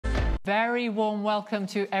very warm welcome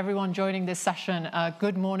to everyone joining this session.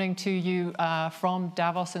 Good morning to you from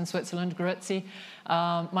Davos in Switzerland, Grüezi.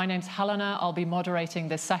 My name's Helena. I'll be moderating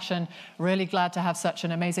this session. Really glad to have such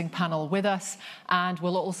an amazing panel with us. And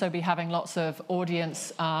we'll also be having lots of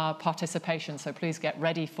audience participation, so please get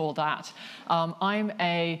ready for that. I'm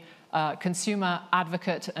a consumer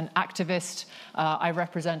advocate and activist. I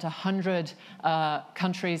represent 100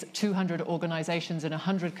 countries, 200 organizations in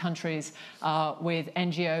 100 countries with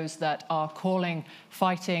NGOs that are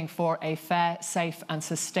fighting for a fair, safe, and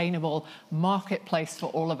sustainable marketplace for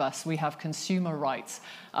all of us. We have consumer rights.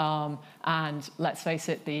 And let's face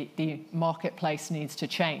it, the marketplace needs to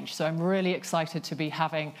change. So I'm really excited to be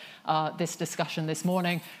having this discussion this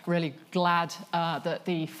morning. Really glad that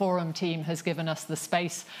the forum team has given us the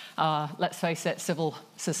space. Let's face it, civil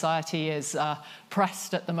society is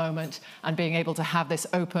pressed at the moment, and being able to have this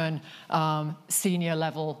open,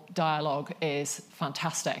 senior-level dialogue is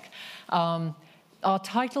fantastic. Our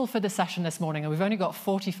title for the session this morning, and we've only got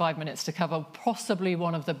 45 minutes to cover, possibly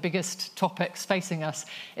one of the biggest topics facing us,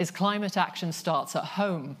 is climate action starts at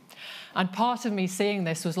home. And part of me seeing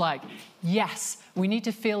this was like, yes, we need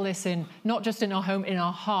to feel this in, not just in our home, in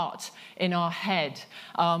our heart, in our head.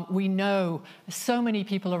 We know so many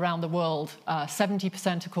people around the world,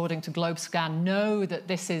 70% according to GlobeScan, know that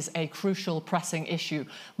this is a crucial, pressing issue.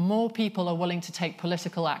 More people are willing to take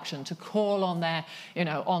political action, to call on their,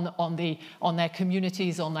 on their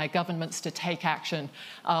communities, on their governments to take action.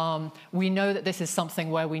 We know that this is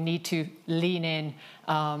something where we need to lean in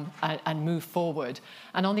and move forward.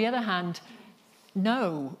 And on the other hand,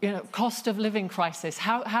 no, cost of living crisis.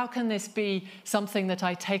 How can this be something that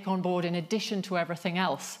I take on board in addition to everything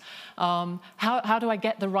else? How do I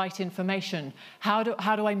get the right information? How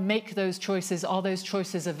do I make those choices? Are those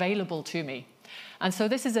choices available to me? And so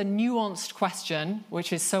this is a nuanced question,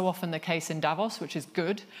 which is so often the case in Davos, which is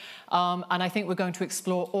good. And I think we're going to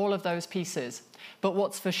explore all of those pieces. But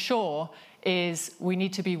what's for sure is we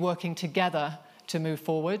need to be working together to move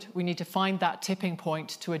forward. We need to find that tipping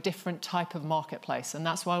point to a different type of marketplace, and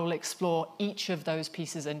that's why we'll explore each of those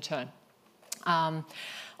pieces in turn. On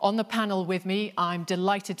the panel with me, I'm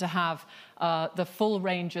delighted to have the full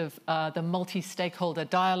range of the multi-stakeholder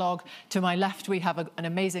dialogue. To my left, we have an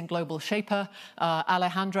amazing global shaper.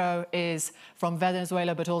 Alejandro is from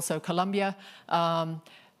Venezuela, but also Colombia. Do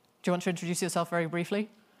you want to introduce yourself very briefly?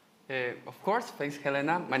 Of course. Thanks,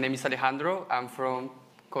 Helena. My name is Alejandro. I'm from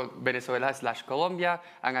Venezuela/Colombia.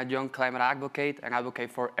 I'm a young climate advocate, an advocate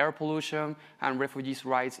for air pollution and refugees'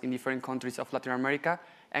 rights in different countries of Latin America,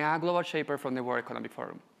 and I'm a global shaper from the World Economic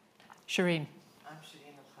Forum. Shireen. I'm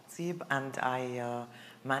Shireen Al-Khatib, and I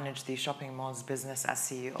manage the shopping malls business as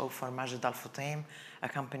CEO for Majid Al Futtaim, a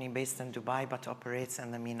company based in Dubai but operates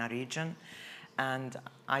in the MENA region. And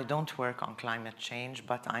I don't work on climate change,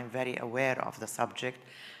 but I'm very aware of the subject,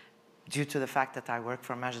 due to the fact that I work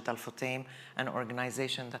for Majid Al Futtaim, an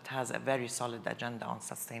organization that has a very solid agenda on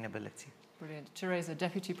sustainability. Brilliant. Teresa,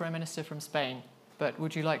 Deputy Prime Minister from Spain. But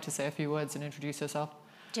would you like to say a few words and introduce yourself?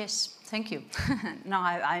 Yes, thank you. No,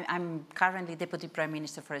 I'm currently Deputy Prime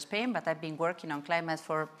Minister for Spain, but I've been working on climate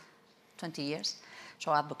for 20 years,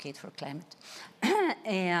 so I advocate for climate.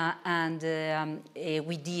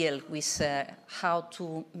 We deal with how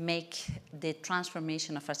to make the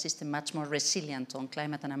transformation of our system much more resilient on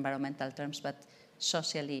climate and environmental terms, but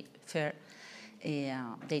socially fair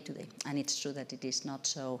day to day. And it's true that it is not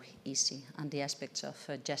so easy, and the aspects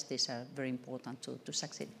of justice are very important to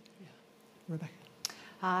succeed. Yeah. Rebecca.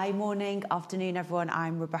 Hi, morning, afternoon, everyone.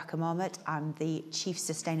 I'm Rebecca Marmot. I'm the Chief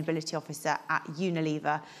Sustainability Officer at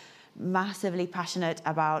Unilever. Massively passionate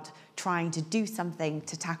about trying to do something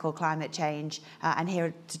to tackle climate change, and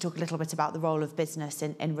here to talk a little bit about the role of business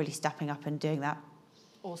in really stepping up and doing that.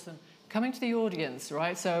 Awesome. Coming to the audience,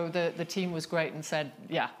 right? So the team was great and said,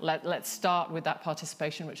 yeah, let's start with that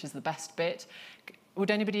participation, which is the best bit. Would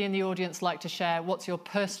anybody in the audience like to share what's your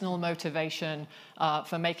personal motivation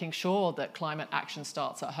for making sure that climate action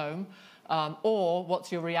starts at home? Or what's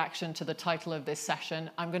your reaction to the title of this session?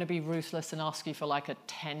 I'm going to be ruthless and ask you for like a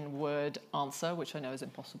 10-word answer, which I know is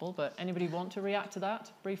impossible, but anybody want to react to that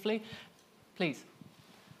briefly? Please.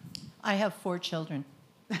 I have 4 children.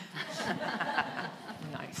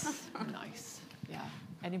 Nice, nice. Yeah.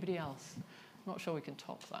 Anybody else? I'm not sure we can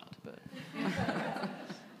top that, but...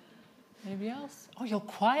 Anybody else? Oh, you're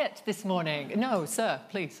quiet this morning. No, sir,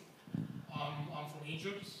 please. I'm from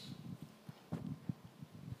Egypt.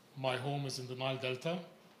 My home is in the Nile Delta.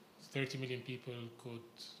 30 million people could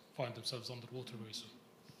find themselves underwater very soon.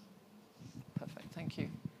 Perfect, thank you.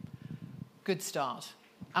 Good start.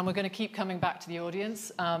 And we're going to keep coming back to the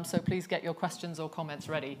audience, so please get your questions or comments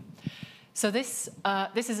ready. So this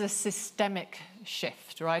is a systemic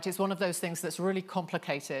shift, right? It's one of those things that's really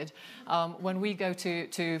complicated. When we go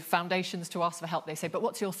to foundations to ask for help, they say, but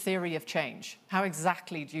what's your theory of change? How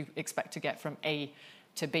exactly do you expect to get from A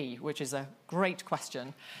to B, which is a great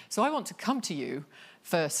question. So I want to come to you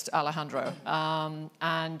first, Alejandro.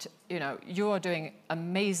 And you are doing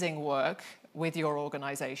amazing work with your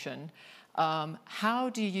organization. How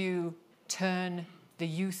do you turn the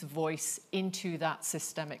youth voice into that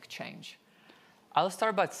systemic change? I'll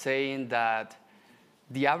start by saying that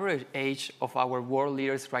the average age of our world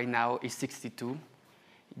leaders right now is 62,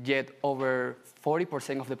 yet over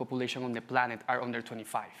 40% of the population on the planet are under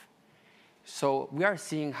 25. So we are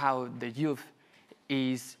seeing how the youth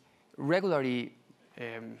is regularly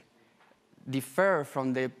differ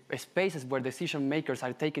from the spaces where decision makers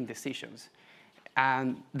are taking decisions.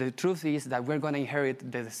 And the truth is that we're going to inherit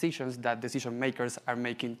the decisions that decision makers are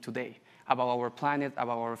making today about our planet,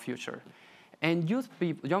 about our future. And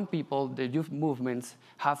young people, the youth movements,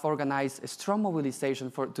 have organized a strong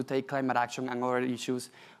mobilization to take climate action and other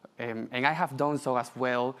issues. And I have done so as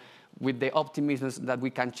well with the optimism that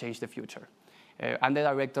we can change the future. I'm the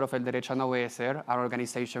director of El Derecho a No Obedecer, an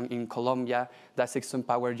organization in Colombia that seeks to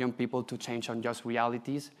empower young people to change unjust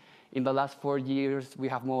realities. In the last 4 years, we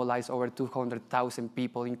have mobilized over 200,000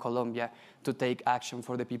 people in Colombia to take action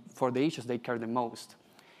for the issues they care the most.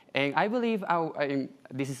 And I believe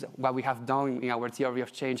this is what we have done in our theory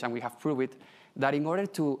of change, and we have proved it, that in order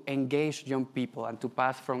to engage young people and to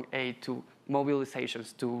pass from aid to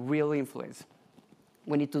mobilizations to real influence,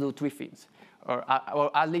 we need to do 3 things. Or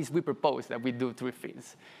at least we propose that we do 3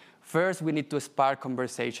 things. First, we need to spark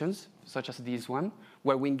conversations, such as this one,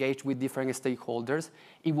 where we engage with different stakeholders.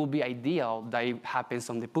 It will be ideal that it happens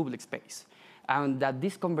on the public space, and that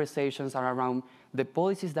these conversations are around the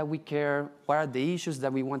policies that we care, what are the issues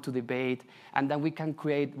that we want to debate, and that we can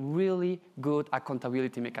create really good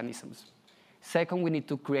accountability mechanisms. Second, we need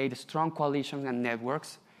to create strong coalitions and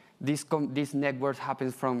networks. These networks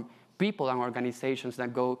happen from people and organizations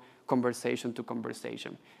that go conversation to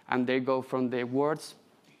conversation, and they go from the words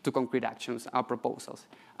to concrete actions and proposals.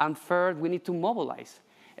 And third, we need to mobilize.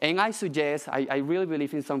 And I suggest, I really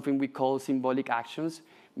believe in something we call symbolic actions,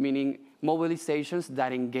 meaning mobilizations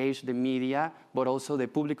that engage the media, but also the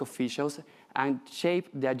public officials, and shape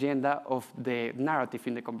the agenda of the narrative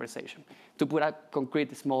in the conversation. To put a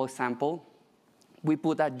concrete small example, we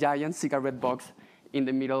put a giant cigarette box in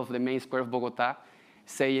the middle of the main square of Bogota,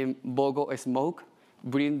 saying, "Bogo smoke,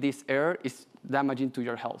 breathing this air is damaging to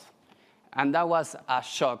your health." And that was a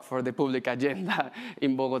shock for the public agenda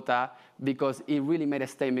in Bogota, because it really made a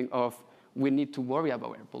statement of, we need to worry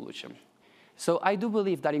about air pollution. So I do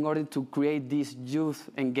believe that in order to create this youth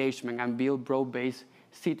engagement and build broad-based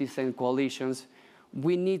citizen coalitions,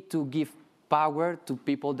 we need to give power to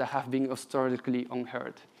people that have been historically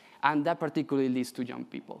unheard. And that particularly leads to young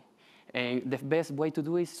people. And the best way to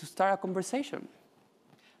do it is to start a conversation.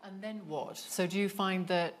 And then what? So do you find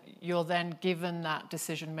that you're then given that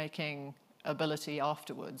decision-making ability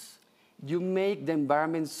afterwards? You make the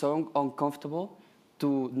environment so uncomfortable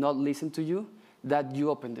to not listen to you that you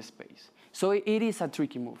open the space. So it is a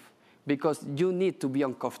tricky move, because you need to be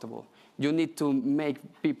uncomfortable. You need to make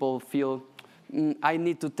people feel, I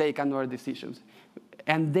need to take another decision.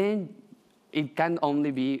 And then it cannot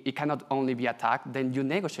only be attacked, then you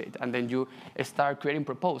negotiate, and then you start creating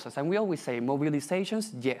proposals. And we always say,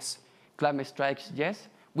 mobilizations, yes. Climate strikes, yes,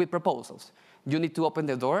 with proposals. You need to open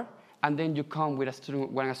the door, and then you come with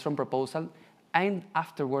a strong proposal. And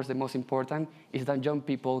afterwards, the most important is that young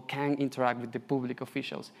people can interact with the public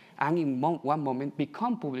officials, and in one moment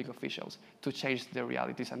become public officials to change the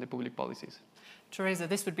realities and the public policies. Teresa,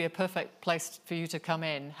 this would be a perfect place for you to come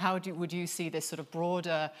in. How would you see this sort of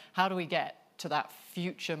broader, how do we get to that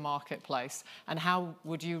future marketplace? And how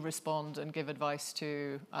would you respond and give advice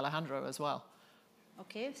to Alejandro as well?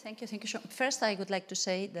 Okay, thank you. First, I would like to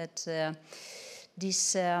say that this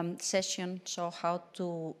session saw how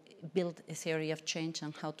to build a theory of change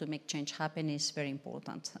and how to make change happen is very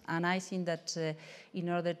important. And I think that in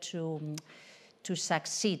order to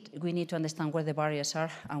succeed, we need to understand where the barriers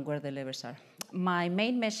are and where the levers are. My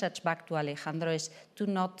main message back to Alejandro is to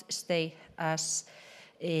not stay as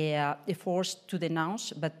a force to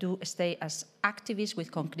denounce, but to stay as activists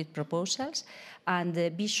with concrete proposals,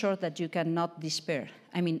 and be sure that you cannot despair.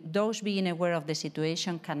 I mean, those being aware of the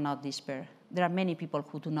situation cannot despair. There are many people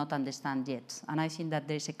who do not understand yet, and I think that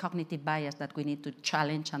there is a cognitive bias that we need to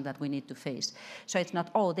challenge and that we need to face. So it's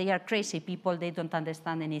not, oh, they are crazy people, they don't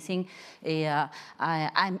understand anything,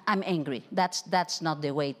 I'm angry. That's not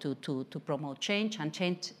the way to promote change, and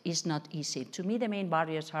change is not easy. To me, the main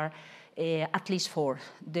barriers are at least 4.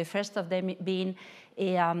 The first of them being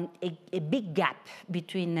a big gap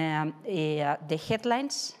between the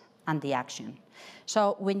headlines and the action.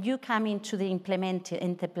 So when you come into the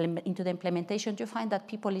implementation, you find that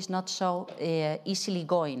people is not so easily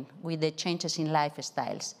going with the changes in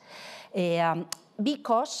lifestyles.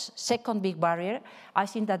 Because, second big barrier, I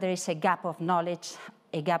think that there is a gap of knowledge,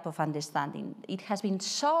 a gap of understanding. It has been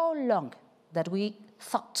so long that we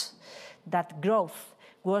thought that growth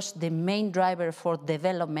was the main driver for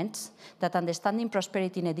development, that understanding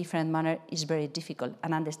prosperity in a different manner is very difficult.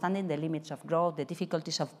 And understanding the limits of growth, the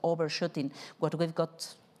difficulties of overshooting what we've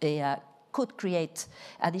got could create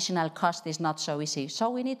additional cost is not so easy.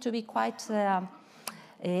 So we need to be quite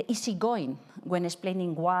easygoing when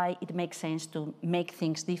explaining why it makes sense to make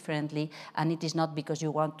things differently, and it is not because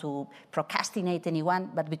you want to procrastinate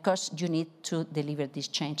anyone, but because you need to deliver this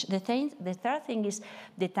change. The third thing is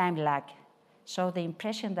the time lag. So the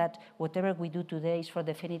impression that whatever we do today is for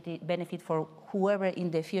the benefit for whoever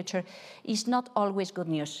in the future is not always good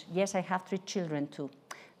news. Yes, I have 3 children too,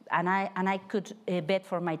 and I could bet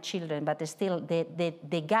for my children, but still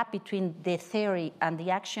the gap between the theory and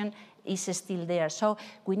the action is still there. So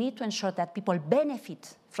we need to ensure that people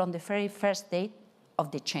benefit from the very first day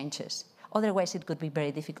of the changes. Otherwise, it could be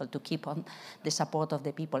very difficult to keep on the support of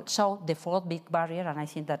the people. So the fourth big barrier, and I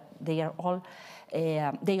think that they all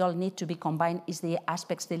need to be combined, is the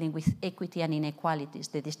aspects dealing with equity and inequalities,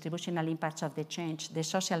 the distributional impacts of the change, the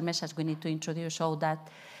social message we need to introduce so that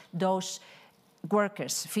those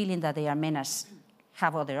workers feeling that they are menaced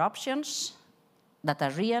have other options that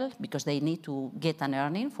are real because they need to get an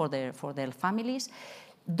earning for their families.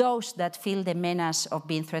 Those that feel the menace of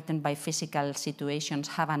being threatened by physical situations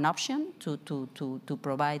have an option to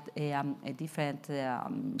provide a different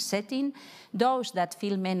setting. Those that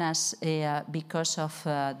feel menace because of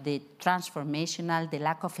the transformational, the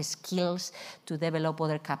lack of skills to develop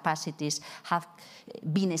other capacities, have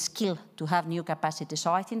been skilled to have new capacities.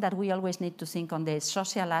 So I think that we always need to think on the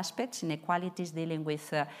social aspects, inequalities, dealing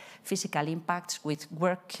with physical impacts, with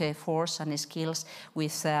workforce and skills,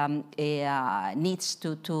 with needs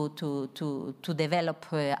to develop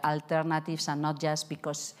alternatives, and not just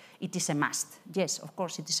because it is a must. Yes, of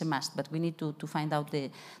course it is a must, but we need to find out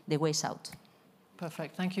the ways out.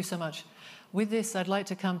 Perfect, thank you so much. With this, I'd like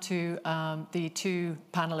to come to the 2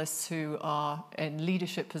 panelists who are in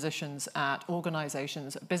leadership positions at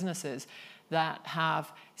organizations, businesses that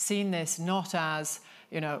have seen this not as,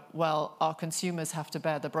 well, our consumers have to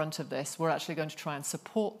bear the brunt of this. We're actually going to try and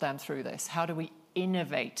support them through this. How do we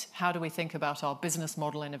innovate? How do we think about our business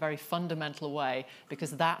model in a very fundamental way?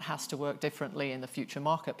 Because that has to work differently in the future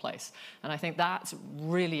marketplace. And I think that's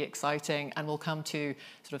really exciting, and we'll come to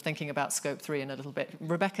sort of thinking about Scope 3 in a little bit.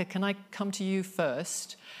 Rebecca, can I come to you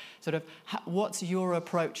first? Sort of, what's your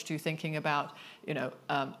approach to thinking about,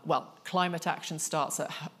 well, climate action starts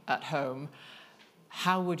at home.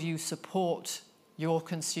 How would you support your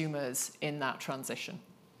consumers in that transition?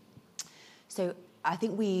 So I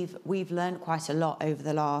think we've learned quite a lot over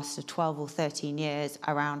the last 12 or 13 years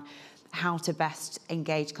around how to best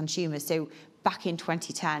engage consumers. So back in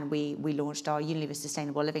 2010, we launched our Unilever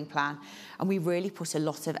Sustainable Living Plan, and we really put a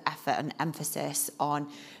lot of effort and emphasis on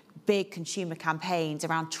big consumer campaigns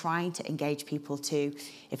around trying to engage people to,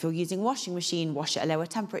 if you're using a washing machine, wash at a lower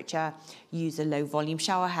temperature, use a low volume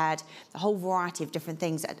shower head, a whole variety of different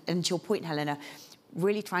things. And to your point, Helena,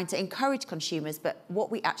 really trying to encourage consumers, but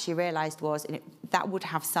what we actually realised was that would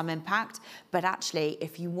have some impact, but actually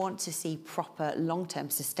if you want to see proper long-term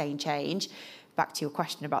sustained change, back to your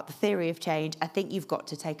question about the theory of change, I think you've got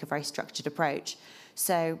to take a very structured approach.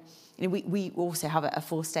 So we also have a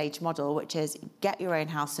 4-stage model, which is get your own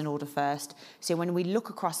house in order first. So when we look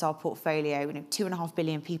across our portfolio, 2.5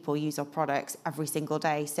 billion people use our products every single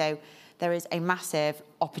day. So there is a massive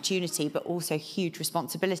opportunity, but also huge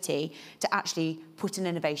responsibility to actually put an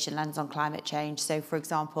innovation lens on climate change. So, for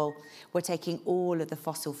example, we're taking all of the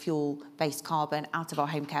fossil fuel-based carbon out of our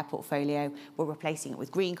home care portfolio. We're replacing it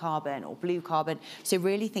with green carbon or blue carbon. So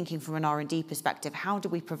really thinking from an R&D perspective, how do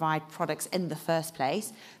we provide products in the first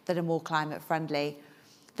place that are more climate friendly?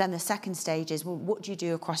 Then the second stage is, well, what do you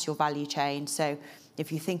do across your value chain? So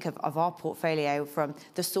if you think of our portfolio, from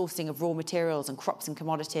the sourcing of raw materials and crops and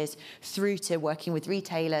commodities through to working with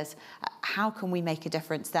retailers, how can we make a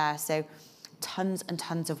difference there? So tons and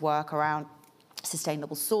tons of work around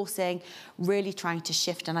sustainable sourcing, really trying to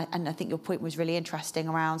shift. And I think your point was really interesting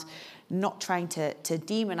around not trying to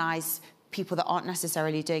demonize people that aren't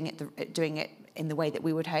necessarily doing it in the way that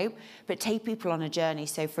we would hope, but take people on a journey.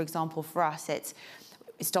 So, for example, for us,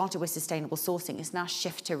 it started with sustainable sourcing. It's now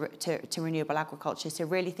shift to renewable agriculture. So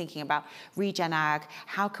really thinking about regen ag,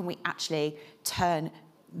 how can we actually turn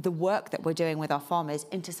the work that we're doing with our farmers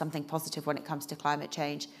into something positive when it comes to climate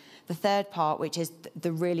change. The third part, which is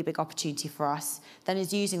the really big opportunity for us, then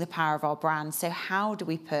is using the power of our brand. So how do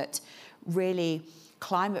we put really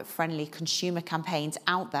climate-friendly consumer campaigns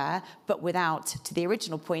out there, but without, to the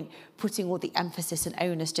original point, putting all the emphasis and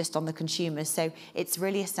onus just on the consumers. So it's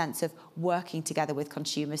really a sense of working together with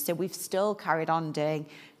consumers. So we've still carried on doing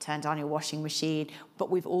turn down your washing machine, but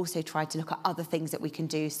we've also tried to look at other things that we can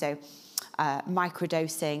do. So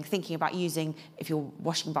microdosing, thinking about using, if you're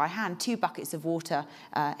washing by hand, 2 buckets of water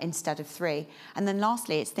instead of 3. And then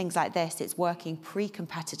lastly, it's things like this. It's working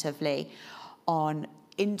pre-competitively on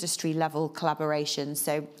industry-level collaboration.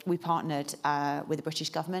 So we partnered with the British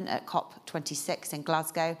government at COP26 in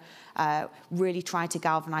Glasgow, really trying to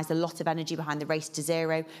galvanise a lot of energy behind the race to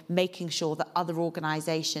zero, making sure that other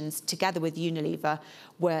organisations, together with Unilever,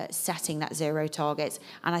 were setting net zero targets.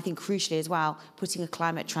 And I think crucially as well, putting a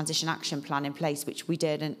climate transition action plan in place, which we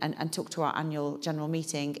did and took to our annual general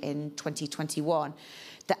meeting in 2021,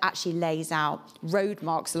 that actually lays out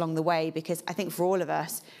roadmarks along the way, because I think for all of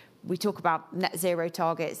us, we talk about net zero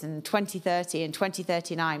targets in 2030 and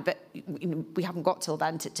 2039, but we haven't got till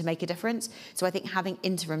then to make a difference. So I think having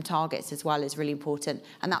interim targets as well is really important,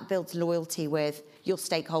 and that builds loyalty with your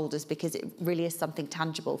stakeholders, because it really is something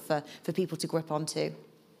tangible for people to grip onto.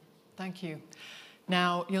 Thank you.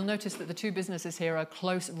 Now, you'll notice that the two businesses here are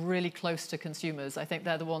really close to consumers. I think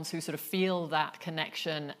they're the ones who sort of feel that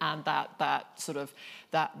connection and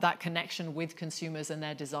that connection with consumers and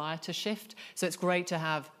their desire to shift. So it's great to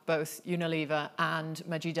have both Unilever and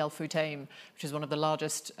Majid Al Futtaim, which is one of the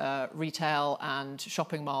largest retail and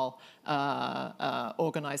shopping mall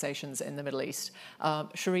organizations in the Middle East.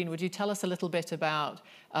 Shireen, would you tell us a little bit about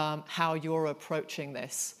how you're approaching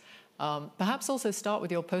this? Perhaps also start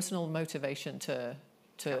with your personal motivation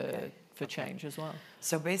for change as well.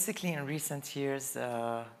 So basically, in recent years,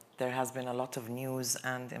 there has been a lot of news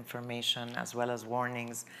and information, as well as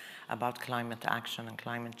warnings about climate action and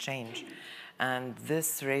climate change. And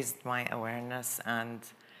this raised my awareness and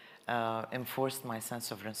enforced my sense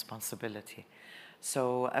of responsibility.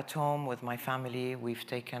 So at home with my family, we've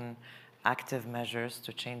taken active measures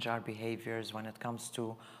to change our behaviors when it comes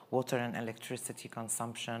to water and electricity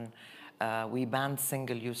consumption. We banned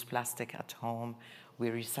single-use plastic at home. We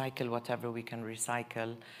recycle whatever we can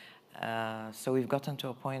recycle. So we've gotten to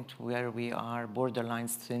a point where we are borderline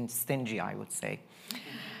stingy, I would say.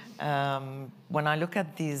 When I look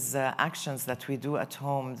at these actions that we do at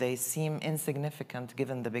home, they seem insignificant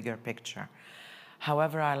given the bigger picture.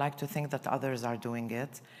 However, I like to think that others are doing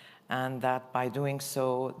it, and that by doing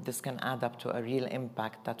so, this can add up to a real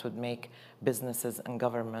impact that would make businesses and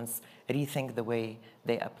governments rethink the way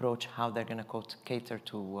they approach how they're going to cater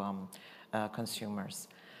to consumers.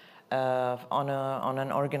 On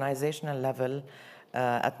an organizational level,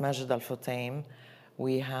 at Majid Al Futtaim,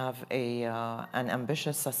 we have an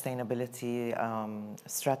ambitious sustainability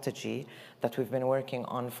strategy that we've been working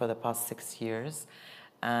on for the past 6 years.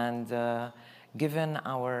 And given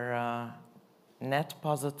our net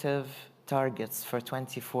positive targets for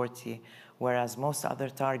 2040, whereas most other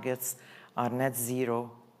targets are net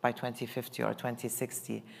zero by 2050 or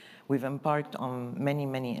 2060, we've embarked on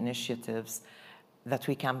many initiatives that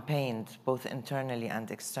we campaigned both internally and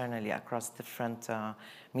externally across different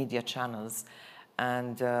media channels.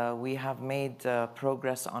 And we have made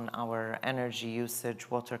progress on our energy usage,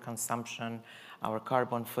 water consumption, our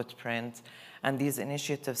carbon footprint. And these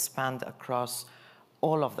initiatives spanned across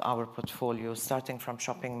all of our portfolio, starting from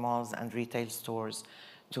shopping malls and retail stores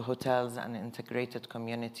to hotels and integrated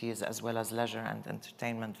communities, as well as leisure and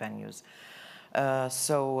entertainment venues.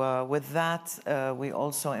 With that, we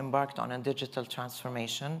also embarked on a digital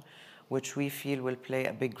transformation, which we feel will play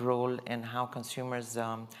a big role in how consumers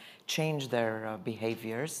change their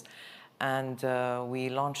behaviors. And we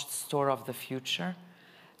launched Store of the Future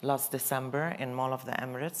last December in Mall of the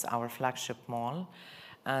Emirates, our flagship mall.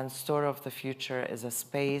 And Store of the Future is a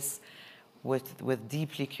space with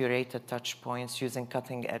deeply curated touch points using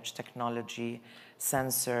cutting-edge technology,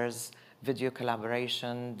 sensors, video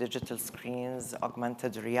collaboration, digital screens,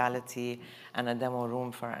 augmented reality, and a demo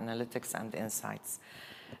room for analytics and insights.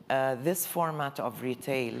 This format of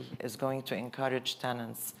retail is going to encourage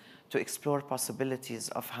tenants to explore possibilities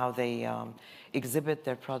of how they exhibit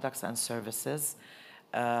their products and services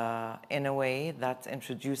in a way that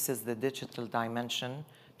introduces the digital dimension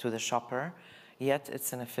to the shopper, yet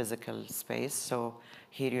it's in a physical space. So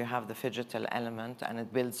here you have the phygital element, and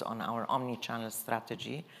it builds on our omni-channel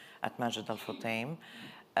strategy at Majid Al Futtaim.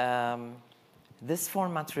 This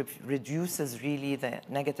format reduces really the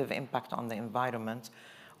negative impact on the environment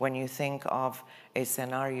when you think of a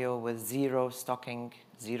scenario with zero stocking,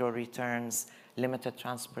 zero returns, limited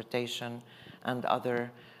transportation, and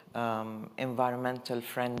other environmental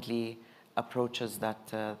friendly approaches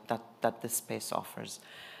that this space offers.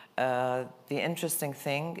 The interesting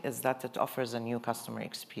thing is that it offers a new customer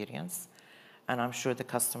experience, and I'm sure the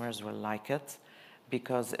customers will like it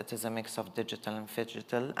because it is a mix of digital and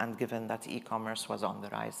phygital, and given that e-commerce was on the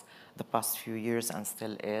rise the past few years and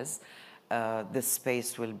still is, this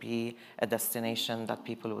space will be a destination that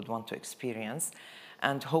people would want to experience.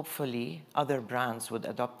 And hopefully, other brands would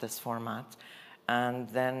adopt this format, and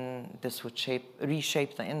then this would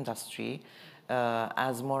reshape the industry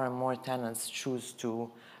as more and more tenants choose to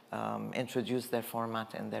introduce their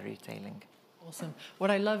format in their retailing. Awesome.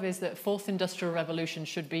 What I love is that fourth industrial revolution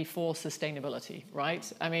should be for sustainability, right?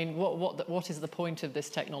 I mean, what is the point of this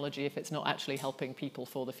technology if it's not actually helping people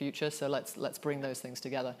for the future? So let's bring those things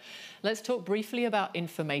together. Let's talk briefly about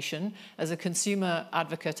information. As a consumer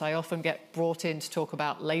advocate, I often get brought in to talk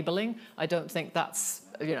about labeling. I don't think that's,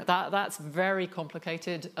 that's very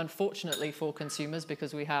complicated, unfortunately, for consumers,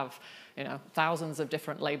 because we have, thousands of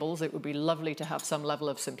different labels. It would be lovely to have some level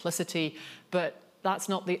of simplicity, but that's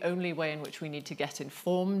not the only way in which we need to get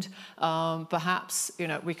informed. Perhaps,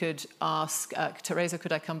 we could ask, Teresa,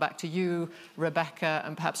 could I come back to you, Rebecca,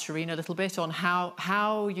 and perhaps Shireen a little bit on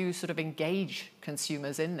how you sort of engage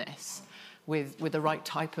consumers in this with the right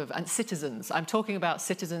type of, and citizens. I'm talking about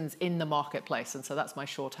citizens in the marketplace, and so that's my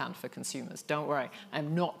shorthand for consumers. Don't worry,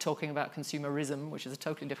 I'm not talking about consumerism, which is a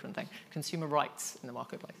totally different thing. Consumer rights in the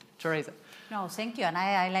marketplace. Teresa. No, thank you, and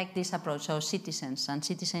I like this approach. So citizens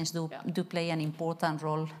do play an important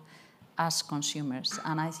role as consumers,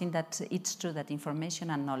 and I think that it's true that information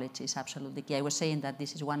and knowledge is absolutely key. I was saying that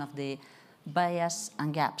this is one of the bias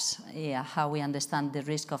and gaps, how we understand the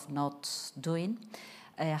risk of not doing,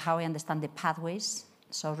 how we understand the pathways,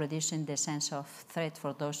 so reducing the sense of threat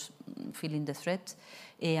for those feeling the threat,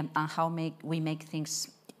 and how we make things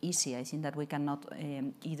easy. I think that we cannot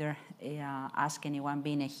either ask anyone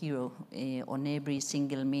being a hero on every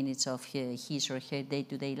single minute of his or her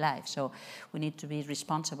day-to-day life. So we need to be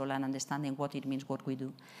responsible and understanding what it means, what we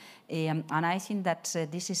do. And I think that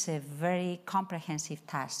this is a very comprehensive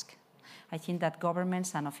task. I think that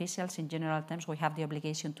governments and officials in general terms, we have the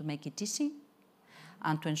obligation to make it easy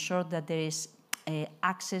and to ensure that there is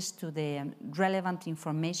access to the relevant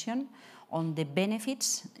information on the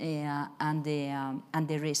benefits and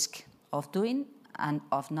the risk of doing and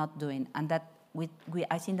of not doing. And that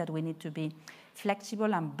I think that we need to be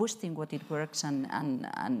flexible and boosting what it works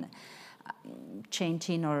and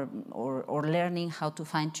changing or learning how to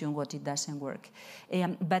fine-tune what it doesn't work.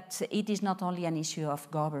 But it is not only an issue of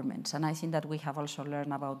governments, and I think that we have also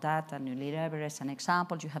learned about that, and Unilever as an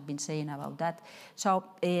example, you have been saying about that. So,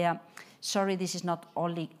 sorry, this is not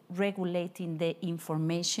only regulating the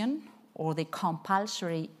information or the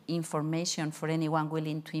compulsory information for anyone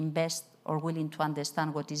willing to invest or willing to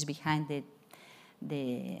understand what is behind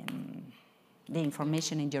the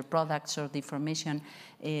information in your products or the information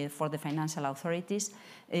for the financial authorities,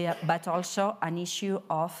 but also an issue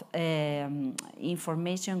of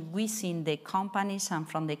information within the companies and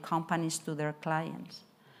from the companies to their clients.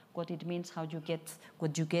 What it means, how you get,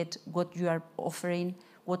 what you are offering,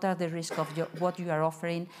 what are the risks of what you are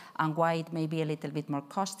offering, and why it may be a little bit more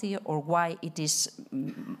costly, or why it is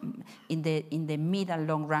in the mid and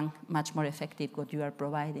long run much more effective what you are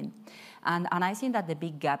providing. And I think that the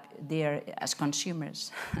big gap there as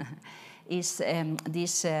consumers is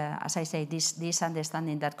this, as I say, this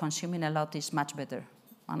understanding that consuming a lot is much better.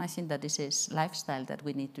 And I think that this is lifestyle that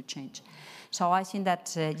we need to change. So I think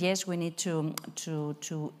that, yes, we need to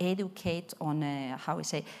educate on, how we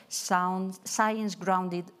say, sound,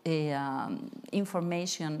 science-grounded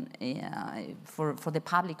information for the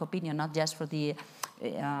public opinion, not just for the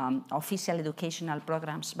official educational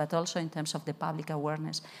programs, but also in terms of the public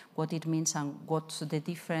awareness, what it means and what the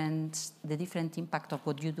different impact of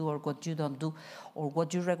what you do or what you don't do, or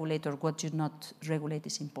what you regulate or what you not regulate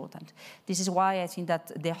is important. This is why I think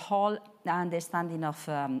that the whole understanding of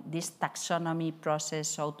this taxonomy process,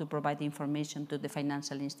 so to provide information to the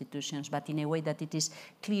financial institutions, but in a way that it is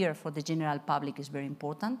clear for the general public, is very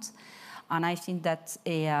important. And I think that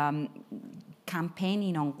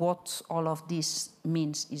campaigning on what all of this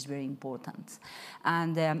means is very important.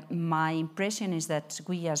 And my impression is that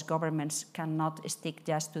we as governments cannot stick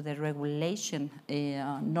just to the regulation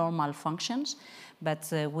normal functions, but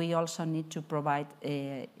we also need to provide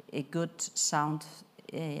a good, sound,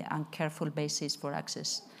 and careful basis for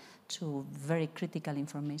access to very critical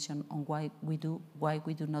information on why we do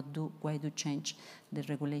not do, why do change the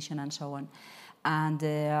regulation and so on. And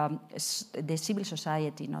the civil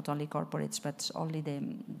society, not only corporates, but only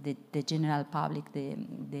the general public,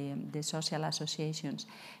 the social associations,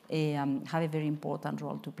 have a very important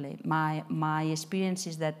role to play. My experience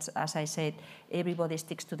is that, as I said, everybody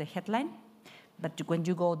sticks to the headline, but when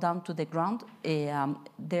you go down to the ground,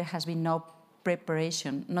 there has been no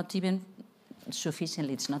preparation, not even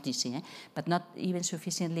sufficiently, it's not easy, but not even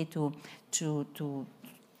sufficiently to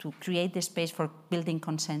create the space for building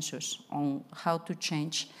consensus on how to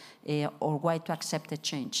change or why to accept a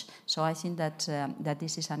change. So I think that that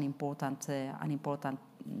this is an important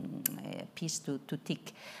piece to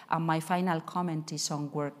tick. And my final comment is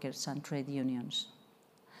on workers and trade unions,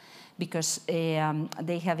 because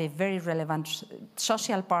they have a very relevant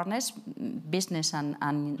social partners, business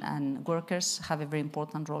and workers have a very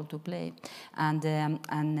important role to play, and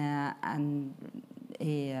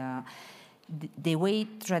the way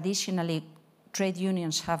traditionally trade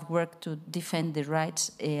unions have worked to defend the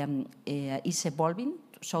rights is evolving.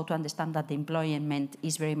 So to understand that the employment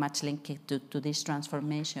is very much linked to this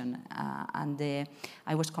transformation, and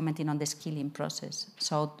I was commenting on the skilling process.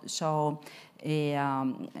 So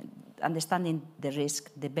understanding the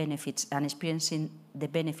risk, the benefits, and experiencing the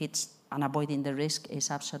benefits and avoiding the risk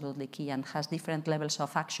is absolutely key, and has different levels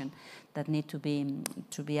of action that need to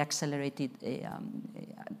be accelerated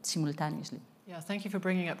simultaneously. Yeah, thank you for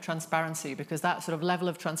bringing up transparency, because that sort of level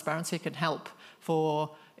of transparency can help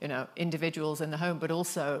for individuals in the home, but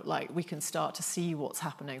also like we can start to see what's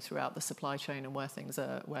happening throughout the supply chain and where things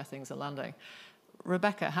are landing.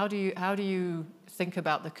 Rebecca, how do you think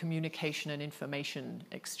about the communication and information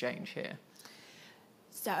exchange here?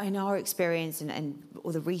 So in our experience and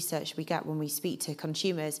all the research we get when we speak to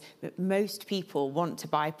consumers, most people want to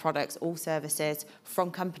buy products or services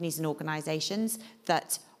from companies and organisations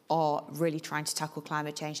that are really trying to tackle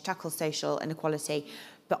climate change, tackle social inequality.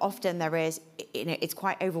 But often there is, it's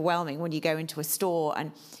quite overwhelming when you go into a store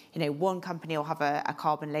and, one company will have a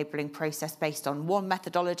carbon labelling process based on one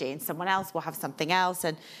methodology and someone else will have something else.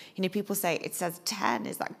 And, people say, it says 10,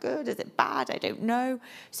 is that good? Is it bad? I don't know.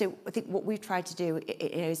 So I think what we've tried to do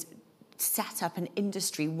is set up an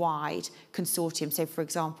industry-wide consortium. So, for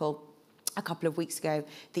example, a couple of weeks ago,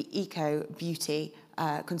 the Eco Beauty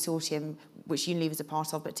Consortium, which Unilever is a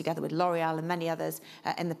part of, but together with L'Oreal and many others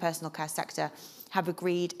in the personal care sector, have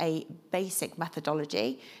agreed a basic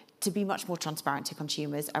methodology to be much more transparent to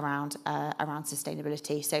consumers around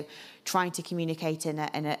sustainability. So trying to communicate in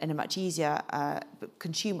a much easier,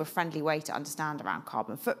 consumer-friendly way to understand around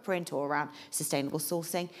carbon footprint or around sustainable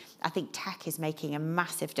sourcing. I think tech is making a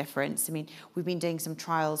massive difference. I mean, we've been doing some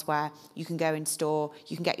trials where you can go in store,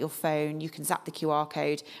 you can get your phone, you can zap the QR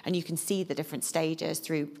code, and you can see the different stages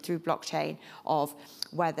through blockchain of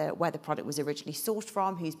where the product was originally sourced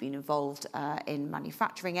from, who's been involved in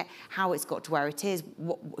manufacturing it, how it's got to where it is,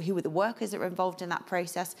 who are the workers that are involved in that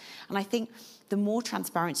process. And I think the more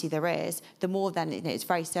transparency there is, the more then, it's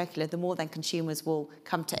very circular, the more then consumers will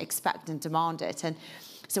come to expect and demand it. And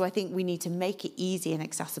so I think we need to make it easy and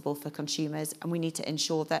accessible for consumers, and we need to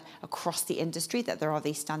ensure that across the industry that there are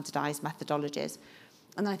these standardised methodologies.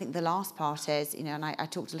 And I think the last part is, and I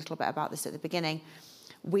talked a little bit about this at the beginning,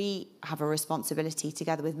 we have a responsibility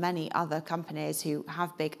together with many other companies who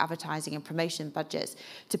have big advertising and promotion budgets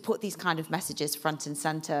to put these kind of messages front and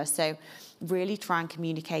centre. So really try and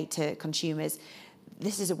communicate to consumers,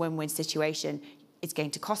 this is a win-win situation. It's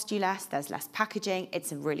going to cost you less, there's less packaging,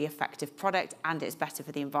 it's a really effective product, and it's better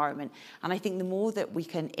for the environment. And I think the more that we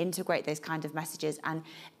can integrate those kind of messages and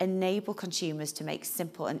enable consumers to make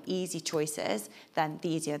simple and easy choices, then the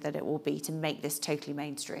easier that it will be to make this totally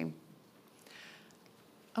mainstream.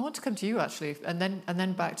 I want to come to you actually, and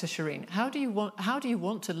then back to Shireen. How do you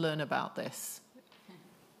want to learn about this?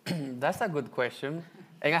 That's a good question,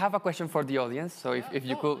 and I have a question for the audience. So if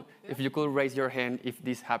you could raise your hand if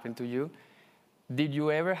this happened to you. Did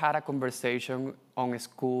you ever had a conversation on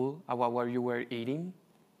school about what you were eating?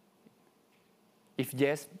 If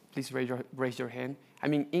yes, please raise your hand. I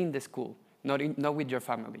mean, in the school, not with your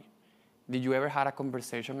family. Did you ever had a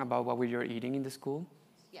conversation about what we were eating in the school?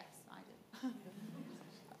 Yes, I did.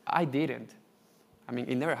 I didn't. I mean,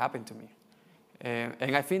 it never happened to me.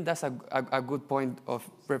 And I think that's a good point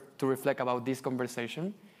to reflect about this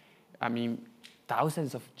conversation. I mean,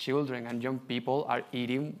 thousands of children and young people are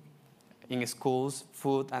eating in schools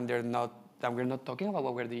food, and we're not talking about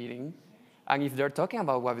what we're eating. And if they're talking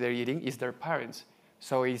about what they're eating, it's their parents.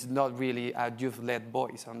 So it's not really a youth-led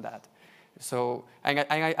voice on that. So,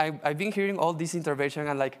 I've been hearing all this intervention,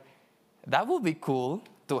 and like, that would be cool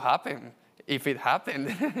to happen. if it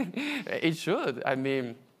happened. It should. I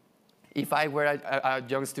mean, if I were a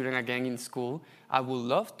young student again in school, I would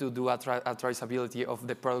love to do a traceability of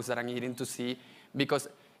the products that I'm eating to see, because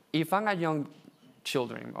if I'm a young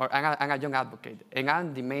children or I'm a young advocate and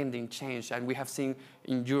I'm demanding change, and we have seen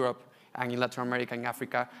in Europe and in Latin America and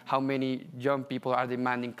Africa how many young people are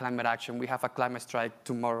demanding climate action. We have a climate strike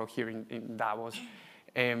tomorrow here in Davos.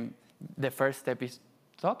 The first step is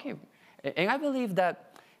talking. And I believe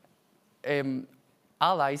that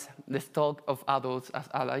allies, let's talk of adults as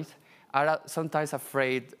allies, are sometimes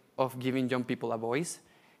afraid of giving young people a voice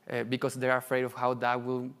because they're afraid of how that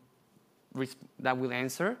will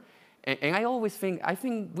answer. And I always think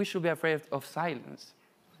we should be afraid of silence.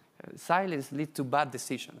 Silence leads to bad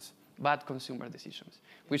decisions, bad consumer decisions.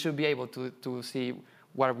 We should be able to see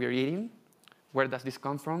what we're eating, where does this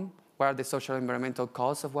come from, what are the social and environmental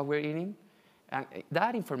costs of what we're eating. And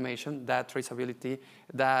that information, that traceability,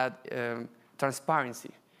 that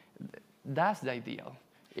transparency, that's the ideal.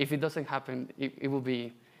 If it doesn't happen, it will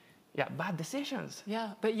be bad decisions.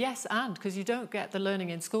 Yeah, but yes, and because you don't get the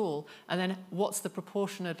learning in school, and then what's the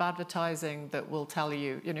proportion of advertising that will tell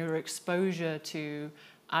you, your exposure to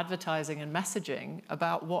advertising and messaging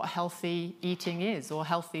about what healthy eating is or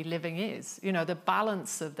healthy living is. The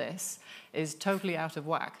balance of this is totally out of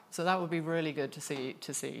whack. So that would be really good to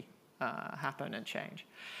see happen and change.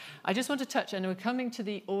 I just want to touch, and we're coming to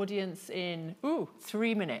the audience in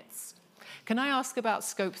 3 minutes. Can I ask about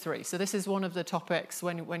scope 3? So this is one of the topics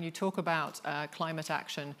when you talk about climate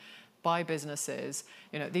action by businesses.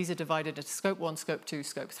 These are divided into scope 1, scope 2,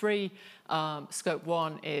 scope 3. Scope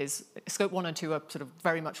 1 and 2 are sort of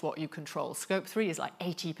very much what you control. Scope 3 is like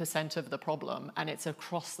 80% of the problem, and it's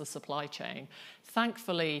across the supply chain.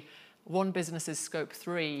 Thankfully, one business's scope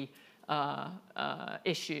 3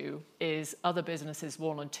 issue is other businesses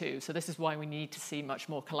 1 and 2. So this is why we need to see much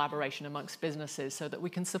more collaboration amongst businesses so that we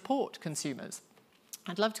can support consumers.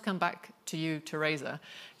 I'd love to come back to you, Teresa,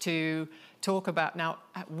 to talk about now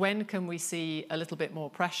when can we see a little bit more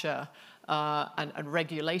pressure and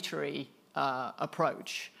regulatory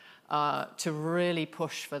approach to really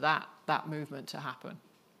push for that movement to happen.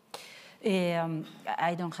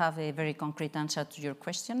 I don't have a very concrete answer to your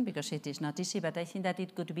question because it is not easy, but I think that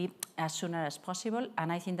it could be as soon as possible,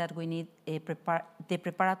 and I think that we need the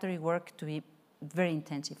preparatory work to be very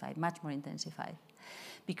intensified, much more intensified,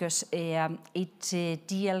 because it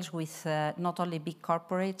deals with not only big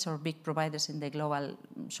corporates or big providers in the global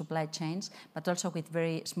supply chains, but also with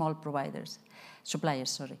very small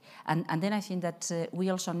suppliers. And then I think that we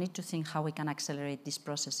also need to think how we can accelerate this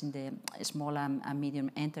process in the small and medium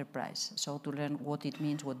enterprise. So to learn what it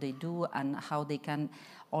means, what they do, and how they can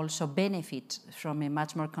also benefit from a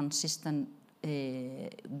much more consistent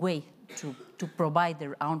way to provide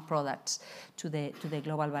their own products to the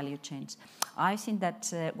global value chains. I think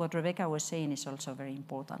that what Rebecca was saying is also very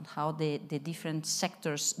important, how the different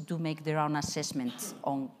sectors do make their own assessments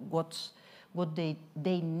on what they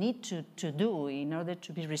need to do in order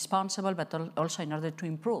to be responsible, but also in order to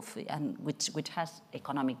improve, and which has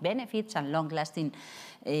economic benefits and long-lasting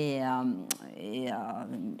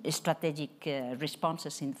strategic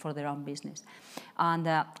responses for their own business.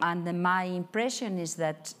 And my impression is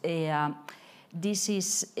that this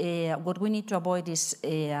is what we need to avoid is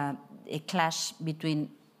a clash between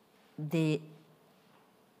the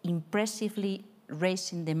impressively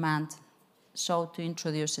raising demand, so to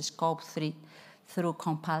introduce a scope 3 through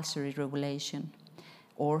compulsory regulation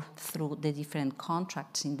or through the different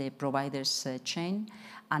contracts in the provider's chain,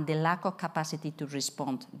 and the lack of capacity to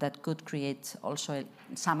respond that could create also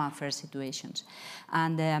some unfair situations.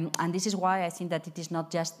 And this is why I think that it is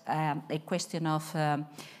not just a question of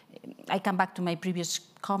I come back to my previous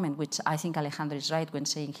comment, which I think Alejandro is right when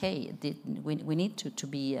saying, hey, we need to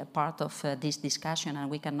be a part of this discussion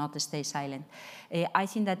and we cannot stay silent. I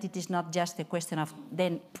think that it is not just a question of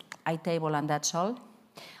then I table and that's all.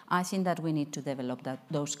 I think that we need to develop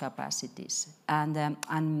those capacities. And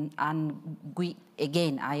we,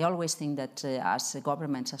 again, I always think that as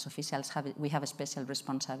governments, as officials, we have a special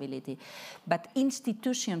responsibility. But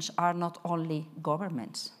institutions are not only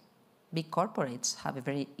governments. Big corporates have a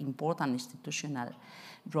very important institutional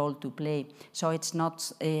role to play. So it's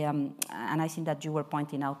not, and I think that you were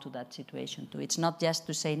pointing out to that situation too. It's not just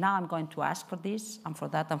to say, now I'm going to ask for this and for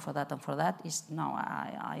that and for that and for that. No,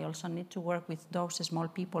 I also need to work with those small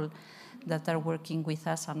people that are working with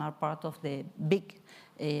us and are part of the big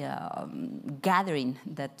gathering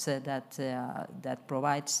that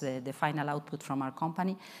provides the final output from our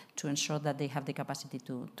company to ensure that they have the capacity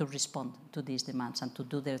to respond to these demands and to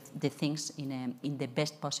do the things in the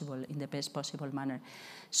best possible manner.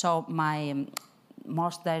 So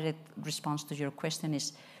most direct response to your question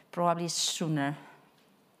is probably sooner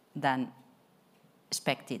than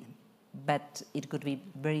expected, but it could be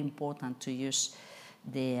very important to use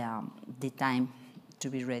the time to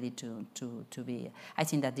be ready to be. I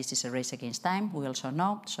think that this is a race against time, we also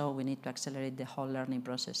know, so we need to accelerate the whole learning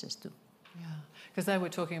processes too. Yeah, because there we're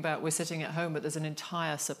talking about we're sitting at home, but there's an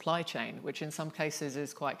entire supply chain, which in some cases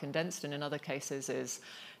is quite condensed, and in other cases is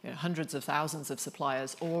hundreds of thousands of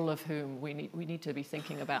suppliers, all of whom we need to be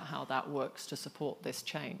thinking about how that works to support this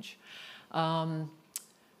change.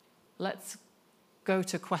 Let's go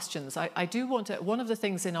to questions. I do want to, one of the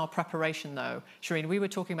things in our preparation though, Shireen, we were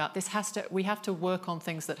talking about this we have to work on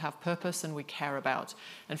things that have purpose and we care about.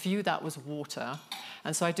 And for you, that was water.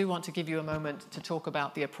 And so I do want to give you a moment to talk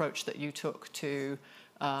about the approach that you took to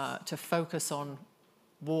focus on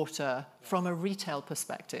water from a retail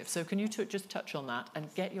perspective. So can you just touch on that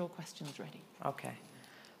and get your questions ready? Okay.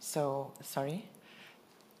 So, sorry?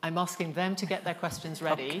 I'm asking them to get their questions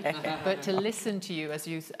ready, but to listen to you as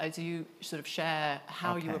you sort of share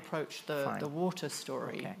how you approach the water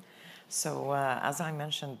story. Okay. So as I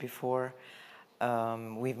mentioned before,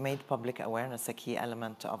 we've made public awareness a key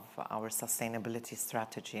element of our sustainability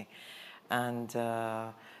strategy. And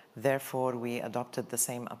therefore, we adopted the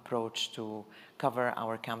same approach to cover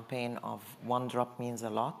our campaign of One Drop Means a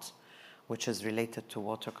Lot, which is related to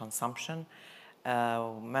water consumption.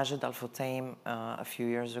 Majid Al Futtaim a few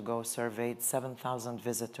years ago surveyed 7,000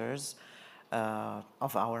 visitors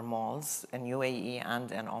of our malls in UAE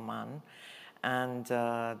and in Oman, and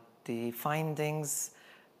the findings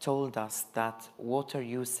told us that water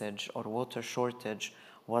usage or water shortage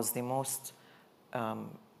was the most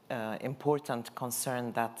important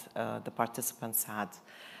concern that the participants had.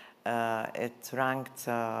 It ranked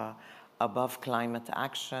above climate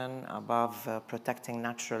action, above protecting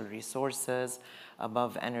natural resources,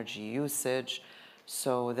 above energy usage.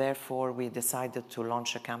 So therefore, we decided to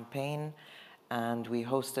launch a campaign, and we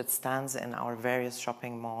hosted stands in our various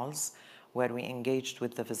shopping malls where we engaged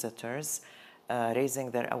with the visitors,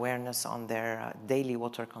 raising their awareness on their daily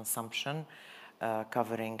water consumption,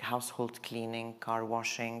 covering household cleaning, car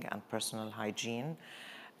washing, and personal hygiene.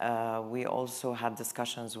 We also had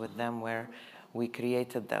discussions with them where we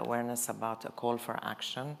created the awareness about a call for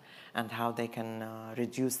action and how they can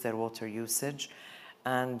reduce their water usage.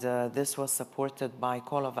 And this was supported by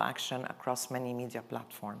call of action across many media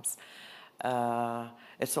platforms.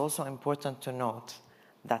 It's also important to note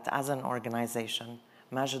that as an organization,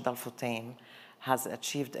 Majid Al Futtaim has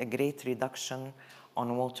achieved a great reduction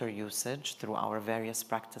on water usage through our various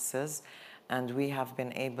practices, and we have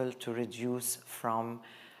been able to reduce from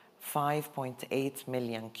 5.8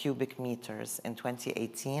 million cubic meters in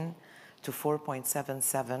 2018 to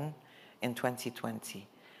 4.77 in 2020.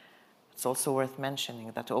 It's also worth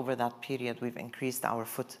mentioning that over that period, we've increased our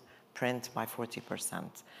footprint by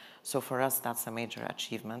 40%. So for us, that's a major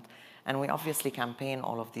achievement. And we obviously campaign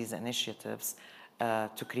all of these initiatives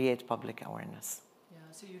to create public awareness.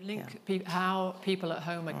 So you link how people at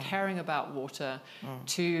home are caring about water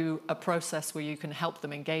to a process where you can help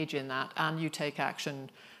them engage in that, and you take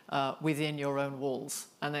action within your own walls.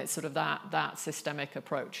 And it's sort of that systemic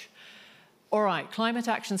approach. All right, climate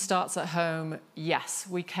action starts at home. Yes,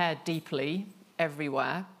 we care deeply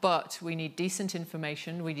everywhere, but we need decent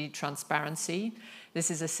information. We need transparency. This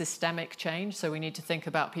is a systemic change, so we need to think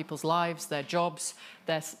about people's lives, their jobs,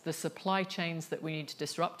 the supply chains that we need to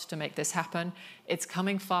disrupt to make this happen. It's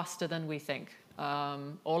coming faster than we think.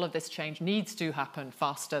 All of this change needs to happen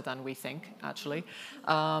faster than we think, actually.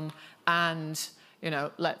 And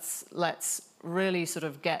let's really sort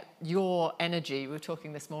of get your energy. We were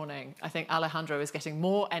talking this morning. I think Alejandro is getting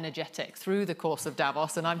more energetic through the course of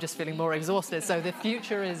Davos, and I'm just feeling more exhausted. So the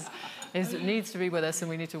future needs to be with us, and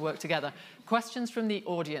we need to work together. Questions from the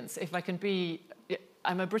audience. If I can be,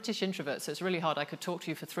 I'm a British introvert, so it's really hard. I could talk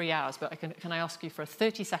to you for 3 hours, but can I ask you for a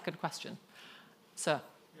 30-second question? Sir.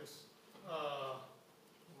 Yes.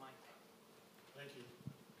 Thank you.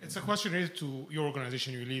 It's a question related to your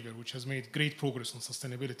organization, Unilever, which has made great progress on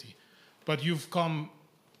sustainability. But you've come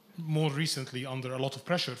more recently under a lot of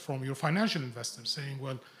pressure from your financial investors saying,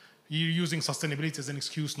 well, you're using sustainability as an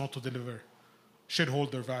excuse not to deliver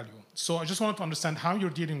shareholder value. So I just wanted to understand how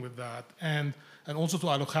you're dealing with that. And also to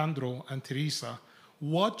Alejandro and Teresa,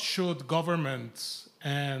 what should governments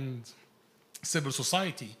and civil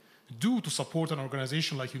society do to support an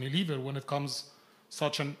organization like Unilever when it comes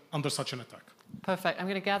under such an attack? Perfect. I'm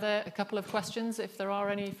going to gather a couple of questions, if there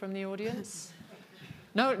are any from the audience.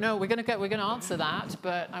 No, we're going to answer that,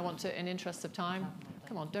 but I want to, in interest of time,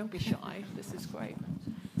 come on, don't be shy. This is great.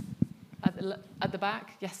 At the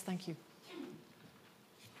back, yes, thank you.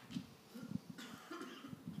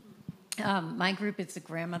 My group is the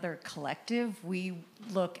Grandmother Collective. We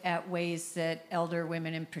look at ways that elder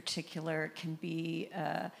women in particular can be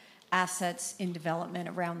assets in development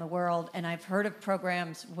around the world. And I've heard of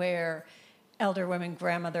programs where elder women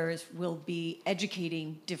grandmothers will be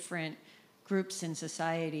educating different groups in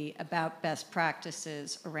society about best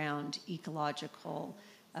practices around ecological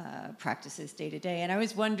practices day to day. And I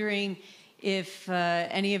was wondering if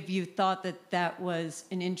any of you thought that that was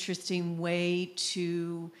an interesting way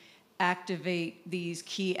to activate these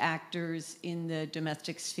key actors in the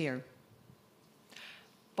domestic sphere.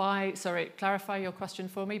 Sorry, clarify your question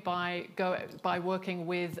for me, by working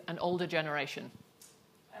with an older generation.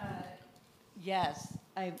 Yes,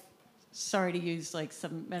 I'm sorry to use like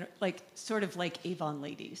sort of like Avon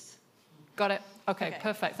ladies. Got it. Okay,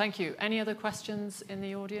 perfect. Thank you. Any other questions in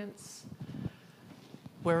the audience?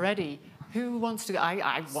 We're ready. Who wants to?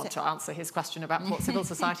 I want to answer his question about what civil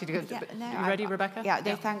society do. You ready, Rebecca? Yeah.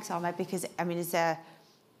 No, thanks, Ahmed. Because I mean, I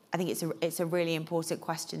think it's a really important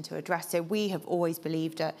question to address. So we have always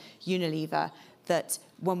believed at Unilever that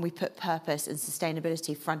when we put purpose and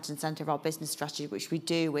sustainability front and centre of our business strategy, which we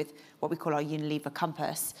do with what we call our Unilever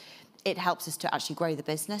Compass, it helps us to actually grow the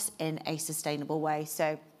business in a sustainable way.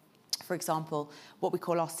 So, for example, what we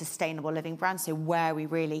call our sustainable living brand, so where we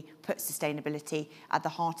really put sustainability at the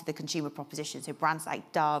heart of the consumer proposition, so brands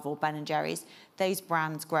like Dove or Ben & Jerry's, those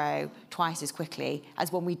brands grow twice as quickly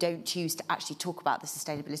as when we don't choose to actually talk about the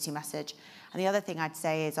sustainability message. And the other thing I'd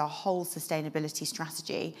say is our whole sustainability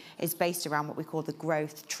strategy is based around what we call the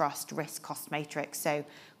growth, trust, risk, cost matrix. So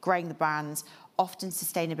growing the brands, often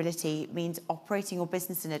sustainability means operating your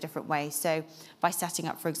business in a different way. So by setting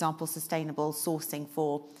up, for example, sustainable sourcing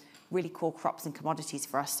for really core crops and commodities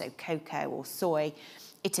for us, so cocoa or soy,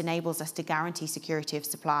 it enables us to guarantee security of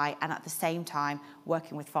supply and at the same time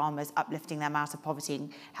working with farmers, uplifting them out of poverty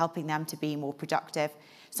and helping them to be more productive.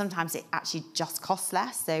 Sometimes it actually just costs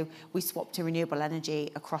less. So we swapped to renewable energy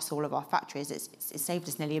across all of our factories. It's saved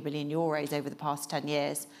us nearly €1 billion over the past 10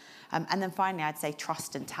 years. And then finally, I'd say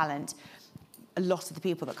trust and talent. A lot of the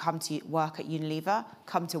people that come to work at Unilever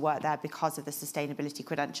come to work there because of the sustainability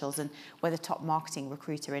credentials, and we're the top marketing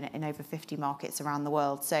recruiter in over 50 markets around the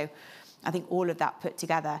world. So I think all of that put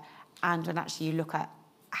together, and when actually you look at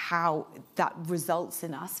how that results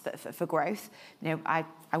in us for growth, I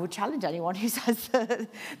would challenge anyone who says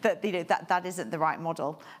that isn't the right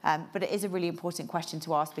model. But it is a really important question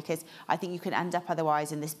to ask, because I think you can end up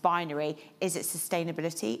otherwise in this binary: is it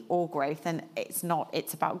sustainability or growth? And it's not.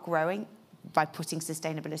 It's about growing by putting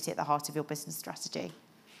sustainability at the heart of your business strategy.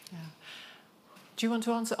 Yeah. Do you want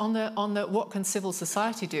to answer on the what can civil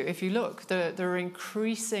society do? If you look, there are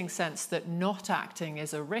increasing sense that not acting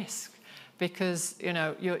is a risk, because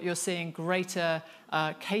you're seeing greater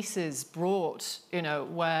cases brought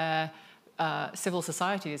where civil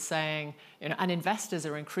society is saying, and investors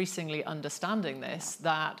are increasingly understanding this,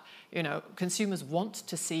 that consumers want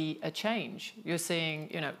to see a change. You're seeing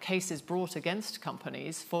cases brought against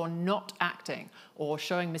companies for not acting or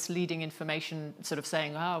showing misleading information, sort of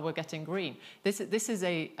saying, we're getting green. This is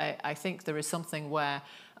I think there is something where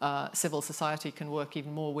civil society can work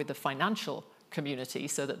even more with the financial community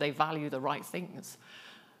so that they value the right things.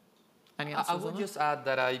 Any answers? I would just add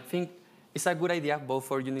that I think it's a good idea both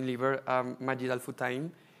for Unilever and Majid Al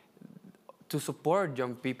Futtaim to support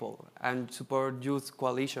young people and support youth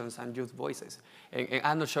coalitions and youth voices. And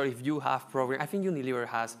I'm not sure if you have programs. I think Unilever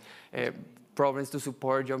has programs to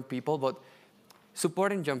support young people, but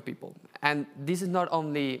supporting young people. And this is not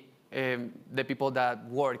only the people that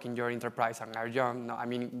work in your enterprise and are young. No, I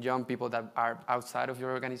mean young people that are outside of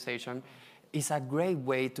your organization. It's a great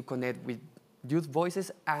way to connect with youth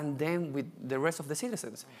voices and then with the rest of the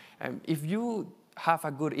citizens. If you have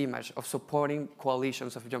a good image of supporting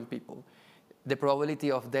coalitions of young people, the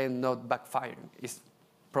probability of them not backfiring is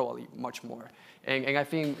probably much more. And I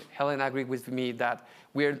think Helen agreed with me that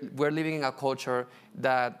we're living in a culture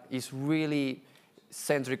that is really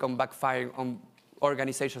centric on backfiring on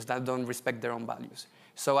organizations that don't respect their own values.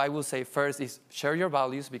 So I will say first is share your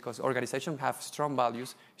values, because organizations have strong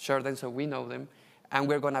values. Share them so we know them, and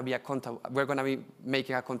we're going to be we're going to be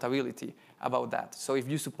making accountability about that. So if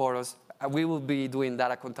you support us, we will be doing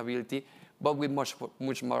that accountability, but with much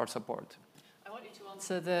more support. I want you to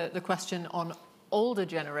answer the question on older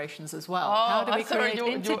generations as well. Oh, how do we create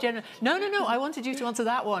intergenerational? No. I wanted you to answer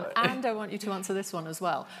that one, and I want you to answer this one as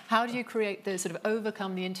well. How do you create the sort of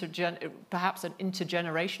overcome the perhaps an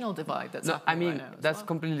intergenerational divide that's happening right now? That's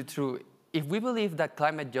completely true. If we believe that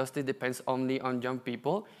climate justice depends only on young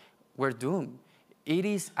people, we're doomed. It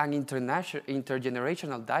is an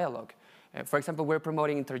intergenerational dialogue. For example, we're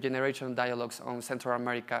promoting intergenerational dialogues on Central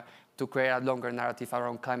America to create a longer narrative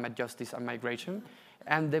around climate justice and migration.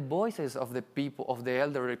 And the voices of the people, of the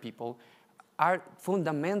elderly people, are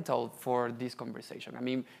fundamental for this conversation. I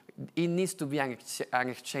mean, it needs to be an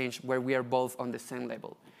exchange where we are both on the same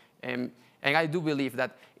level. And I do believe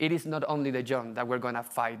that it is not only the young that we're going to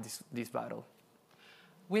fight this battle.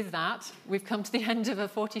 With that, we've come to the end of a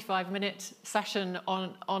 45-minute session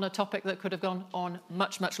on a topic that could have gone on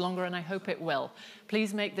much, much longer, and I hope it will.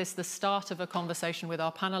 Please make this the start of a conversation with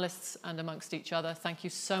our panelists and amongst each other. Thank you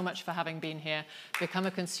so much for having been here. Become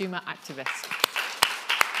a consumer activist.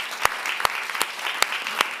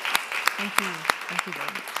 Thank you. Thank you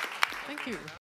very much. Thank you.